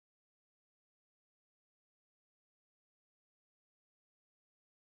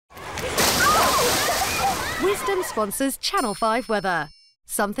Wisdom sponsors Channel 5 weather.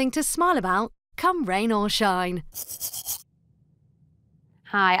 Something to smile about, come rain or shine.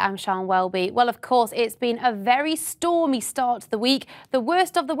 Hi, I'm Sian Welby. Well, of course, it's been a very stormy start to the week. The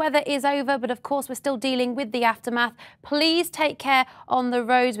worst of the weather is over, but of course, we're still dealing with the aftermath. Please take care on the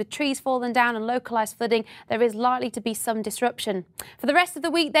roads with trees falling down and localised flooding. There is likely to be some disruption. For the rest of the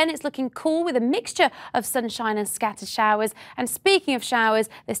week, then, it's looking cool with a mixture of sunshine and scattered showers. And speaking of showers,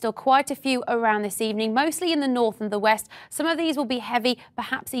 there's still quite a few around this evening, mostly in the north and the west. Some of these will be heavy,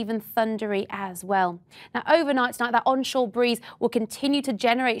 perhaps even thundery as well. Now, overnight tonight, that onshore breeze will continue to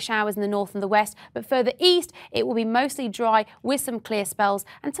generate showers in the north and the west, but further east it will be mostly dry with some clear spells.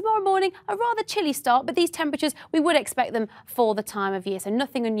 And tomorrow morning, a rather chilly start, but these temperatures, we would expect them for the time of year, so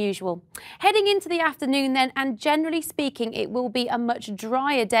nothing unusual. Heading into the afternoon then, and generally speaking, it will be a much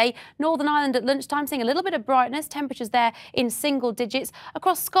drier day. Northern Ireland at lunchtime seeing a little bit of brightness, temperatures there in single digits.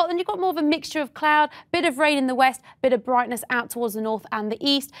 Across Scotland, you've got more of a mixture of cloud, bit of rain in the west, bit of brightness out towards the north and the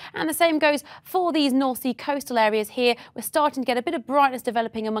east. And the same goes for these North Sea coastal areas here. We're starting to get a bit of brightness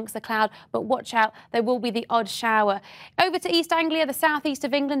developing amongst the cloud, but watch out, there will be the odd shower. Over to East Anglia, the southeast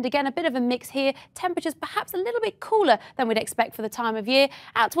of England, again a bit of a mix here. Temperatures perhaps a little bit cooler than we'd expect for the time of year.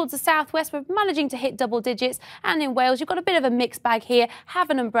 Out towards the southwest, we're managing to hit double digits, and in Wales you've got a bit of a mixed bag here. Have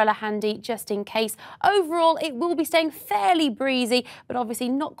an umbrella handy just in case. Overall, it will be staying fairly breezy, but obviously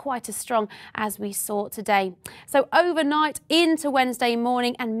not quite as strong as we saw today. So overnight into Wednesday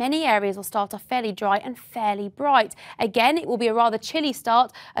morning, and many areas will start off fairly dry and fairly bright. Again, it will be a rather chilly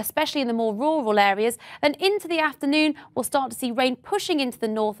start, especially in the more rural areas. Then into the afternoon, we'll start to see rain pushing into the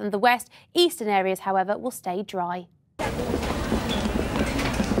north and the west. Eastern areas, however, will stay dry.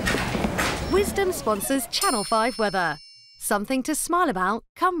 Wisdom sponsors Channel 5 weather. Something to smile about,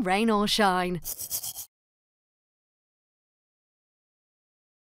 come rain or shine.